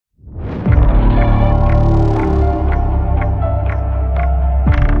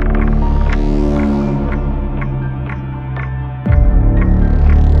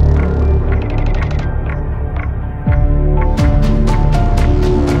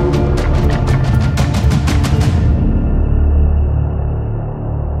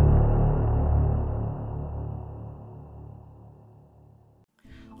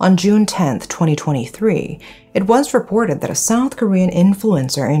On June 10, 2023, it was reported that a South Korean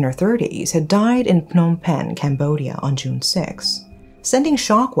influencer in her 30s had died in Phnom Penh, Cambodia on June 6, sending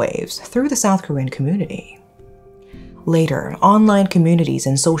shockwaves through the South Korean community. Later, online communities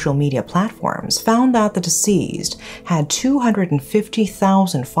and social media platforms found that the deceased had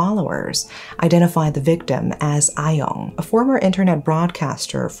 250,000 followers, identified the victim as Ayong, a former internet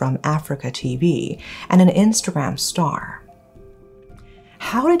broadcaster from Africa TV, and an Instagram star.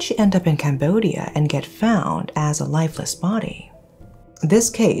 How did she end up in Cambodia and get found as a lifeless body?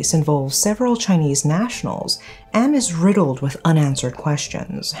 This case involves several Chinese nationals and is riddled with unanswered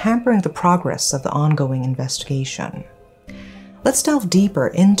questions, hampering the progress of the ongoing investigation. Let's delve deeper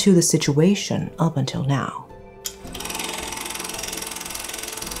into the situation up until now.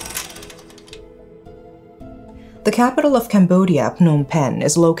 The capital of Cambodia, Phnom Penh,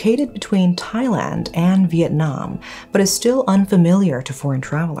 is located between Thailand and Vietnam, but is still unfamiliar to foreign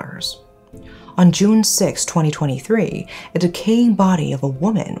travelers. On June 6, 2023, a decaying body of a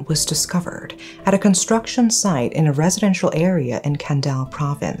woman was discovered at a construction site in a residential area in Kandal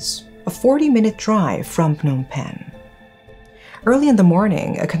province, a 40-minute drive from Phnom Penh. Early in the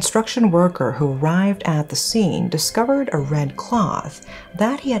morning, a construction worker who arrived at the scene discovered a red cloth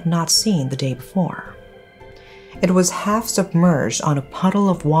that he had not seen the day before. It was half submerged on a puddle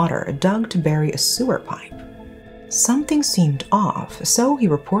of water dug to bury a sewer pipe. Something seemed off, so he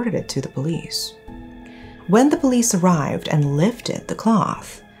reported it to the police. When the police arrived and lifted the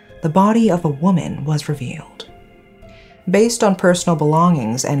cloth, the body of a woman was revealed. Based on personal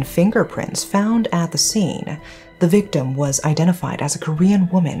belongings and fingerprints found at the scene, the victim was identified as a Korean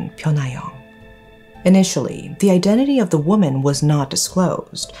woman, Ayong. Initially, the identity of the woman was not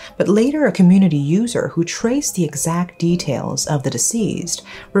disclosed, but later a community user who traced the exact details of the deceased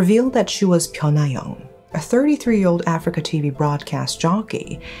revealed that she was Ayong, a 33-year-old Africa TV broadcast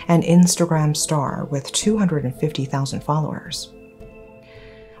jockey and Instagram star with 250,000 followers.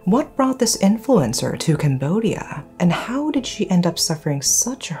 What brought this influencer to Cambodia, and how did she end up suffering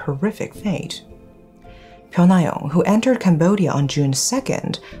such a horrific fate? Ayong, who entered Cambodia on June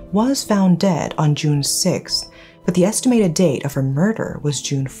 2nd, was found dead on June 6th, but the estimated date of her murder was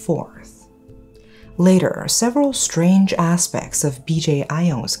June 4th. Later, several strange aspects of BJ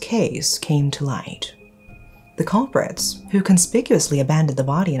Ayong's case came to light. The culprits, who conspicuously abandoned the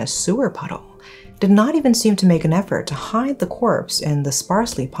body in a sewer puddle, did not even seem to make an effort to hide the corpse in the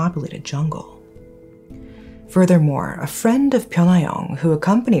sparsely populated jungle. Furthermore, a friend of Ayong who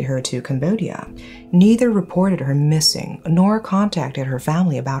accompanied her to Cambodia neither reported her missing nor contacted her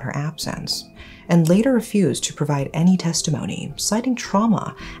family about her absence, and later refused to provide any testimony, citing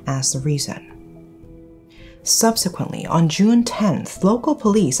trauma as the reason. Subsequently, on June 10th, local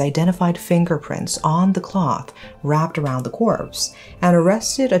police identified fingerprints on the cloth wrapped around the corpse and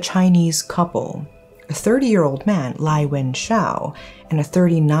arrested a Chinese couple, a 30-year-old man, Lai Wen-shao, and a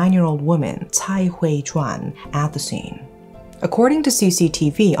 39-year-old woman, Tsai Hui-juan, at the scene. According to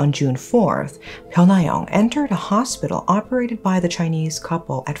CCTV on June 4th, Ayong entered a hospital operated by the Chinese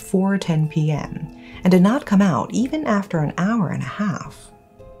couple at 4:10 p.m. and did not come out even after an hour and a half.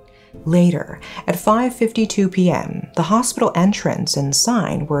 Later, at 5:52 p.m., the hospital entrance and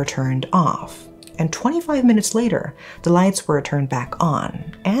sign were turned off, and 25 minutes later, the lights were turned back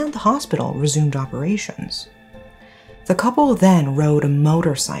on, and the hospital resumed operations. The couple then rode a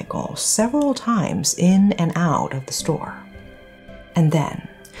motorcycle several times in and out of the store. And then,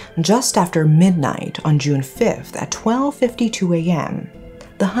 just after midnight on June 5th at 12:52 a.m.,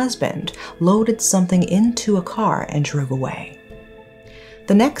 the husband loaded something into a car and drove away.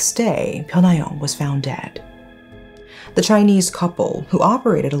 The next day, Ayong was found dead. The Chinese couple, who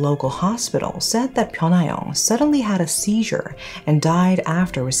operated a local hospital, said that Ayong suddenly had a seizure and died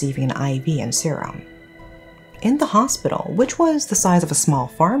after receiving an IV and serum. In the hospital, which was the size of a small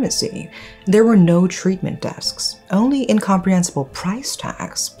pharmacy, there were no treatment desks, only incomprehensible price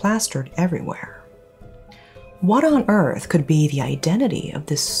tags plastered everywhere. What on earth could be the identity of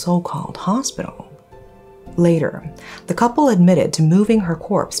this so-called hospital? Later, the couple admitted to moving her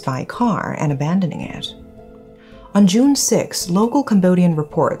corpse by car and abandoning it. On June 6, local Cambodian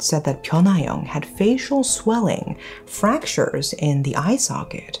reports said that Ayong had facial swelling, fractures in the eye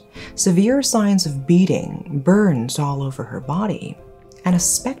socket, severe signs of beating, burns all over her body, and a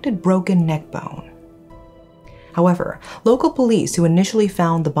suspected broken neck bone. However, local police who initially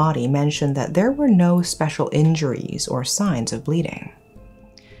found the body mentioned that there were no special injuries or signs of bleeding.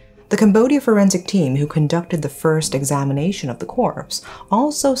 The Cambodia forensic team who conducted the first examination of the corpse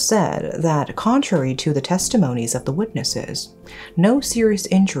also said that, contrary to the testimonies of the witnesses, no serious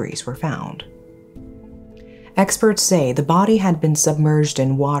injuries were found. Experts say the body had been submerged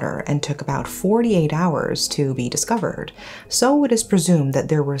in water and took about 48 hours to be discovered, so it is presumed that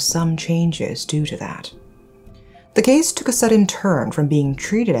there were some changes due to that. The case took a sudden turn from being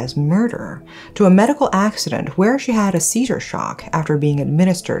treated as murder to a medical accident where she had a seizure shock after being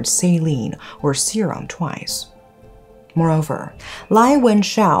administered saline or serum twice. Moreover, Lai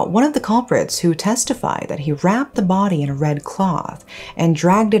Wen-shao, one of the culprits who testified that he wrapped the body in a red cloth and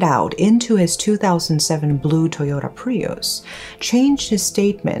dragged it out into his 2007 blue Toyota Prius, changed his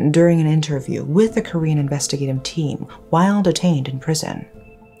statement during an interview with the Korean investigative team while detained in prison.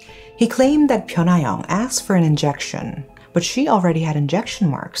 He claimed that Pyeonayong asked for an injection, but she already had injection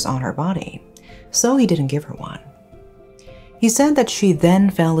marks on her body, so he didn't give her one. He said that she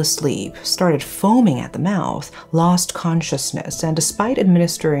then fell asleep, started foaming at the mouth, lost consciousness, and despite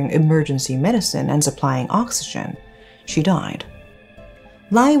administering emergency medicine and supplying oxygen, she died.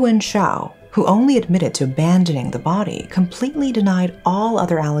 Lai Wen-shao, who only admitted to abandoning the body, completely denied all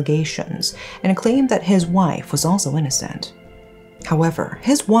other allegations and claimed that his wife was also innocent. However,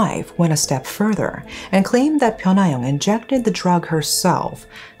 his wife went a step further and claimed that Pyeonayong injected the drug herself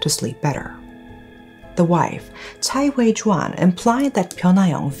to sleep better. The wife, Chai Wei-juan, implied that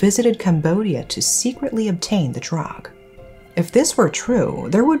Pyeonayong visited Cambodia to secretly obtain the drug. If this were true,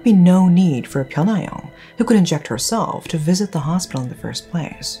 there would be no need for Pyeonayong, who could inject herself, to visit the hospital in the first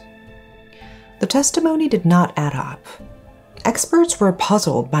place. The testimony did not add up. Experts were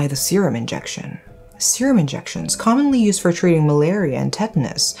puzzled by the serum injection. Serum injections, commonly used for treating malaria and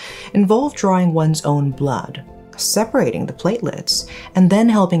tetanus, involve drawing one's own blood, separating the platelets, and then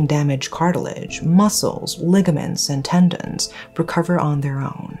helping damaged cartilage, muscles, ligaments, and tendons recover on their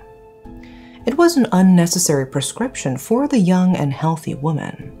own. It was an unnecessary prescription for the young and healthy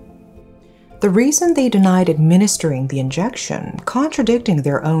woman. The reason they denied administering the injection, contradicting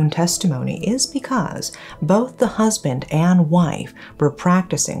their own testimony, is because both the husband and wife were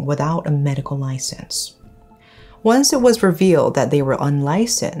practicing without a medical license. Once it was revealed that they were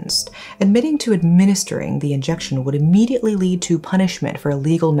unlicensed, admitting to administering the injection would immediately lead to punishment for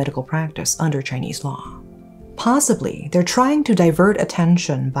illegal medical practice under Chinese law. Possibly, they're trying to divert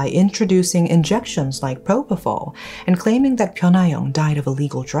attention by introducing injections like propofol and claiming that Pyeonayong died of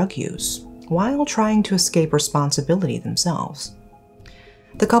illegal drug use, while trying to escape responsibility themselves.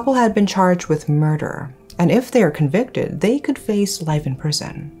 The couple had been charged with murder, and if they are convicted, they could face life in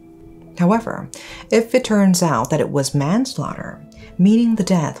prison. However, if it turns out that it was manslaughter, meaning the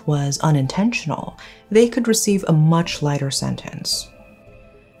death was unintentional, they could receive a much lighter sentence.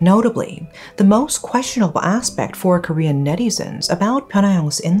 Notably, the most questionable aspect for Korean netizens about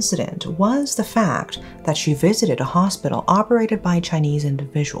Pyeonayong's incident was the fact that she visited a hospital operated by Chinese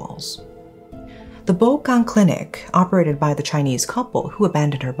individuals. The Bokang Clinic, operated by the Chinese couple who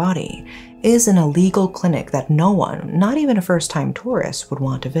abandoned her body, is an illegal clinic that no one, not even a first-time tourist, would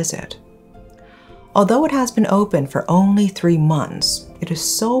want to visit. Although it has been open for only 3 months, it is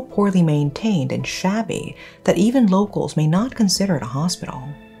so poorly maintained and shabby that even locals may not consider it a hospital.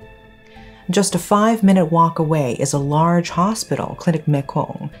 Just a 5-minute walk away is a large hospital, Clinic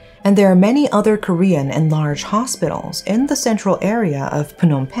Mekong, and there are many other Korean and large hospitals in the central area of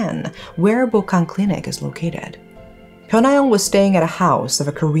Phnom Penh, where Bokang Clinic is located. Pyeonayong was staying at a house of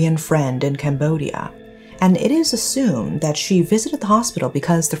a Korean friend in Cambodia, and it is assumed that she visited the hospital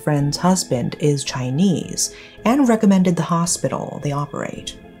because the friend's husband is Chinese and recommended the hospital they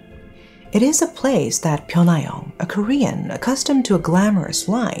operate. It is a place that Pyeonayong, a Korean accustomed to a glamorous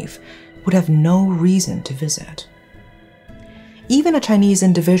life, would have no reason to visit. Even a Chinese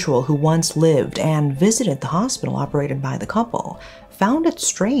individual who once lived and visited the hospital operated by the couple found it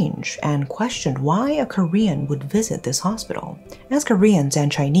strange and questioned why a Korean would visit this hospital, as Koreans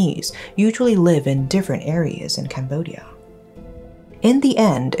and Chinese usually live in different areas in Cambodia. In the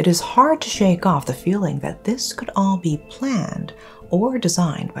end, it is hard to shake off the feeling that this could all be planned or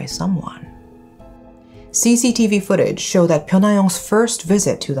designed by someone. CCTV footage show that Pyeonayong's first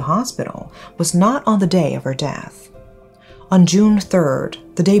visit to the hospital was not on the day of her death. On June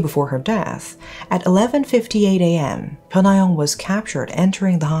 3rd, the day before her death, at 11:58 a.m., Pyeonayong was captured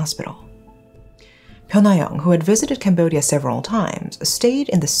entering the hospital. Pyeonayong, who had visited Cambodia several times, stayed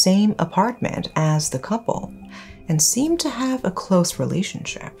in the same apartment as the couple and seemed to have a close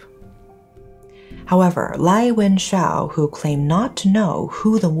relationship. However, Lai Wen-shao, who claimed not to know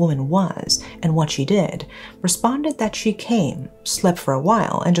who the woman was and what she did, responded that she came, slept for a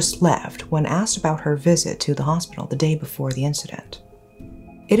while, and just left when asked about her visit to the hospital the day before the incident.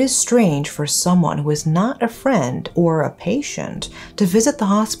 It is strange for someone who is not a friend or a patient to visit the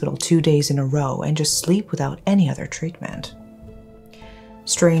hospital 2 days in a row and just sleep without any other treatment.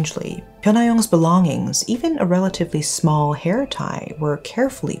 Strangely, Pyongyang's belongings, even a relatively small hair tie, were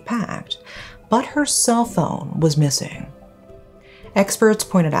carefully packed, but her cell phone was missing. Experts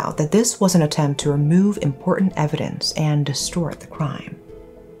pointed out that this was an attempt to remove important evidence and distort the crime.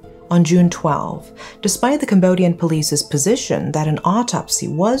 On June 12, despite the Cambodian police's position that an autopsy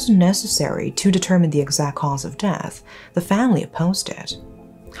was necessary to determine the exact cause of death, the family opposed it.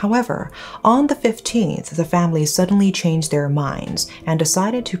 However, on the 15th, the family suddenly changed their minds and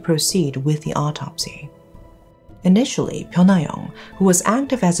decided to proceed with the autopsy. Initially, Pyongyang, who was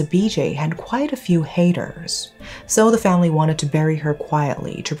active as a BJ, had quite a few haters, so the family wanted to bury her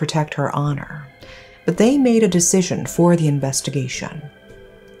quietly to protect her honor. But they made a decision for the investigation.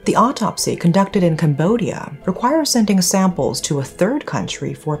 The autopsy conducted in Cambodia requires sending samples to a third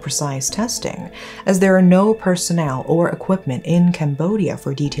country for precise testing, as there are no personnel or equipment in Cambodia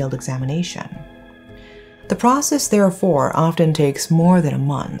for detailed examination. The process, therefore, often takes more than a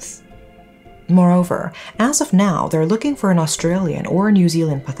month. Moreover, as of now, they're looking for an Australian or New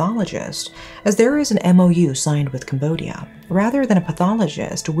Zealand pathologist, as there is an MOU signed with Cambodia, rather than a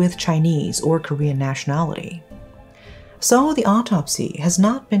pathologist with Chinese or Korean nationality. So the autopsy has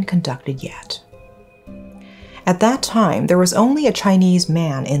not been conducted yet. At that time, there was only a Chinese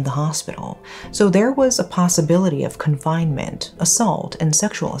man in the hospital, so there was a possibility of confinement, assault, and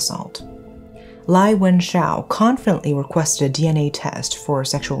sexual assault. Lai Wen-shao confidently requested a DNA test for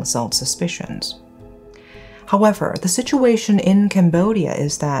sexual assault suspicions. However, the situation in Cambodia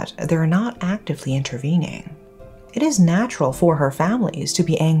is that they're not actively intervening. It is natural for her families to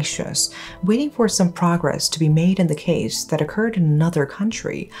be anxious, waiting for some progress to be made in the case that occurred in another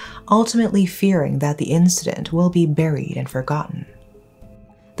country, ultimately fearing that the incident will be buried and forgotten.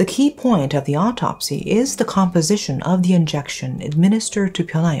 The key point of the autopsy is the composition of the injection administered to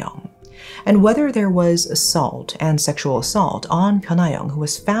Pyongyang, and whether there was assault and sexual assault on Pyongyang, who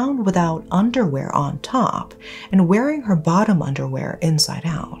was found without underwear on top and wearing her bottom underwear inside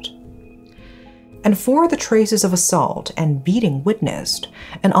out. And for the traces of assault and beating witnessed,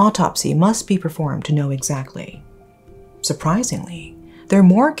 an autopsy must be performed to know exactly. Surprisingly, there are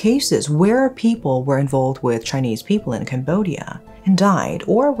more cases where people were involved with Chinese people in Cambodia and died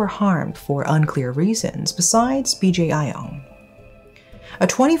or were harmed for unclear reasons besides BJ Ayong. A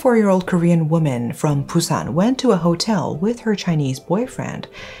 24-year-old Korean woman from Busan went to a hotel with her Chinese boyfriend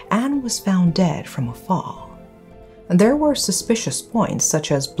and was found dead from a fall. There were suspicious points such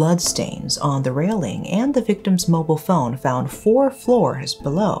as bloodstains on the railing and the victim's mobile phone found 4 floors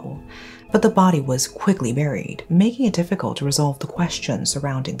below, but the body was quickly buried, making it difficult to resolve the questions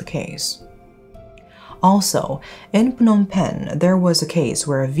surrounding the case. Also, in Phnom Penh, there was a case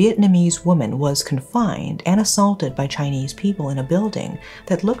where a Vietnamese woman was confined and assaulted by Chinese people in a building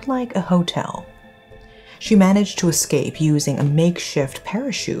that looked like a hotel. She managed to escape using a makeshift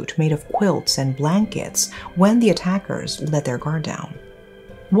parachute made of quilts and blankets when the attackers let their guard down.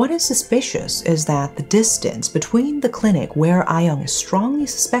 What is suspicious is that the distance between the clinic where Ayong is strongly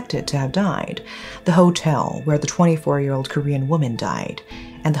suspected to have died, the hotel where the 24-year-old Korean woman died,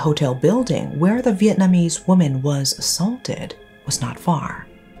 and the hotel building where the Vietnamese woman was assaulted was not far.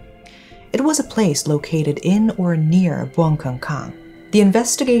 It was a place located in or near Buang Khang Khang. The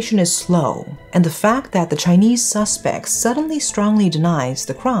investigation is slow, and the fact that the Chinese suspect suddenly strongly denies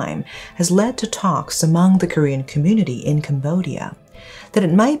the crime has led to talks among the Korean community in Cambodia that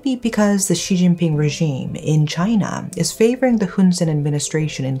it might be because the Xi Jinping regime in China is favoring the Hun Sen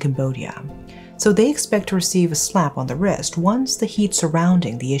administration in Cambodia, so they expect to receive a slap on the wrist once the heat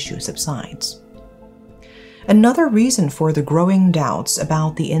surrounding the issue subsides. Another reason for the growing doubts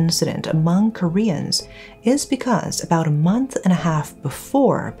about the incident among Koreans is because about a month and a half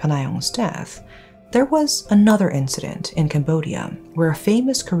before Pyongyang's death, there was another incident in Cambodia where a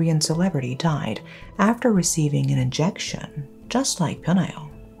famous Korean celebrity died after receiving an injection, just like Pyongyang.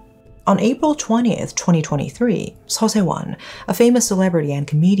 On April 20th, 2023, Seo Se-won, a famous celebrity and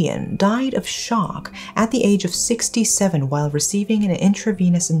comedian, died of shock at the age of 67 while receiving an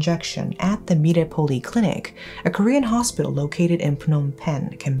intravenous injection at the Mirepoli Clinic, a Korean hospital located in Phnom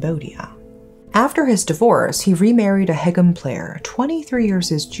Penh, Cambodia. After his divorce, he remarried a Hegum player, 23 years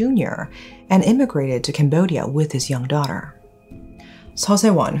his junior, and immigrated to Cambodia with his young daughter. Seo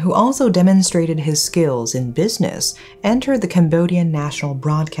Se-won, who also demonstrated his skills in business, entered the Cambodian national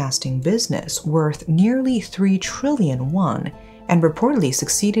broadcasting business worth nearly 3 trillion won and reportedly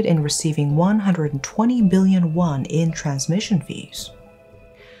succeeded in receiving 120 billion won in transmission fees.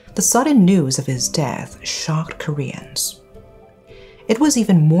 The sudden news of his death shocked Koreans. It was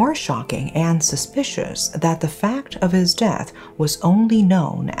even more shocking and suspicious that the fact of his death was only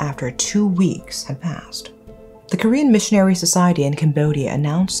known after 2 weeks had passed. The Korean Missionary Society in Cambodia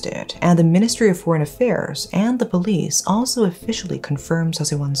announced it, and the Ministry of Foreign Affairs and the police also officially confirmed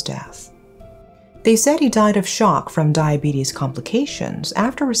Sosewon's death. They said he died of shock from diabetes complications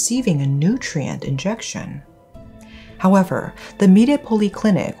after receiving a nutrient injection. However, the Mide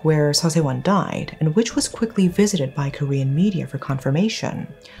Polyclinic where Sosewon died, and which was quickly visited by Korean media for confirmation,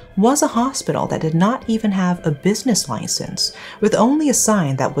 was a hospital that did not even have a business license, with only a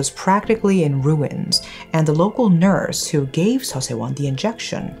sign that was practically in ruins, and the local nurse who gave Sosewon the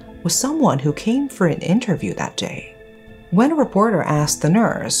injection was someone who came for an interview that day. When a reporter asked the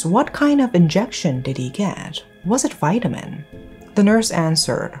nurse what kind of injection did he get, was it vitamin? The nurse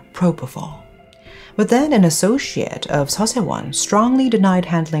answered, propofol. But then an associate of Sosewon strongly denied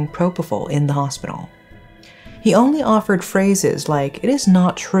handling propofol in the hospital. He only offered phrases like, "It is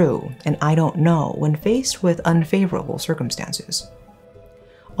not true," and "I don't know," when faced with unfavorable circumstances.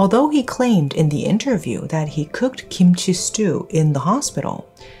 Although he claimed in the interview that he cooked kimchi stew in the hospital,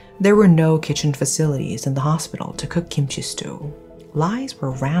 there were no kitchen facilities in the hospital to cook kimchi stew. Lies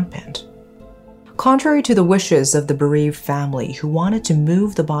were rampant. Contrary to the wishes of the bereaved family who wanted to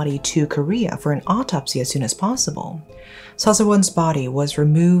move the body to Korea for an autopsy as soon as possible, Sosewon's body was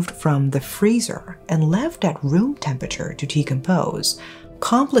removed from the freezer and left at room temperature to decompose,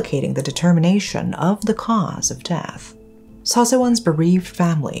 complicating the determination of the cause of death. Sosewon's bereaved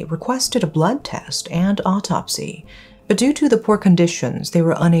family requested a blood test and autopsy, but due to the poor conditions, they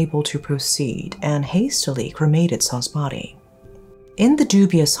were unable to proceed and hastily cremated So's body. In the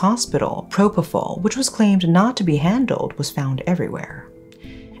dubious hospital, propofol, which was claimed not to be handled, was found everywhere.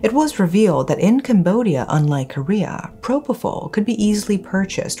 It was revealed that in Cambodia, unlike Korea, propofol could be easily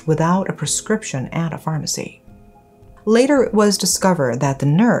purchased without a prescription at a pharmacy. Later, it was discovered that the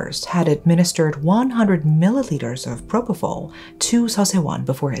nurse had administered 100 milliliters of propofol to Sosewon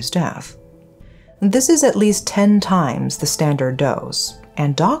before his death. This is at least 10 times the standard dose,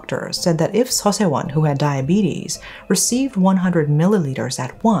 and doctors said that if Sosewon, who had diabetes, received 100 milliliters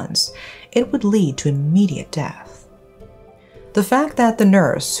at once, it would lead to immediate death. The fact that the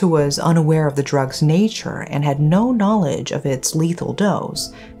nurse, who was unaware of the drug's nature and had no knowledge of its lethal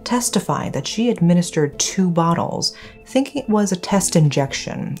dose, testified that she administered 2 bottles, thinking it was a test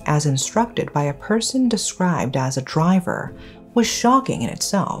injection, as instructed by a person described as a driver, was shocking in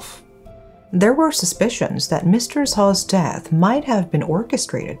itself. There were suspicions that Mr. So's death might have been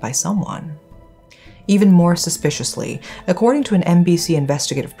orchestrated by someone. Even more suspiciously, according to an MBC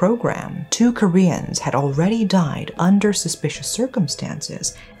investigative program, 2 Koreans had already died under suspicious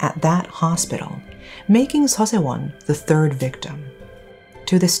circumstances at that hospital, making Sosewon the 3rd victim.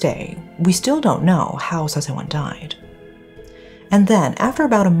 To this day, we still don't know how Sosewon died. And then, after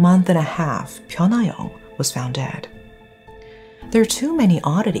about a month and a half, Pyeonayong was found dead. There are too many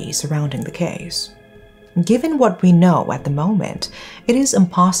oddities surrounding the case. Given what we know at the moment, it is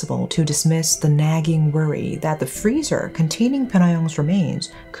impossible to dismiss the nagging worry that the freezer containing Pyeonayong's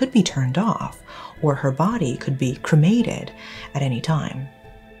remains could be turned off, or her body could be cremated at any time.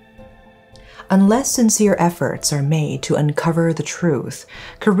 Unless sincere efforts are made to uncover the truth,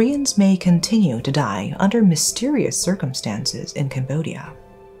 Koreans may continue to die under mysterious circumstances in Cambodia.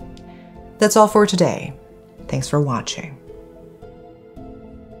 That's all for today. Thanks for watching.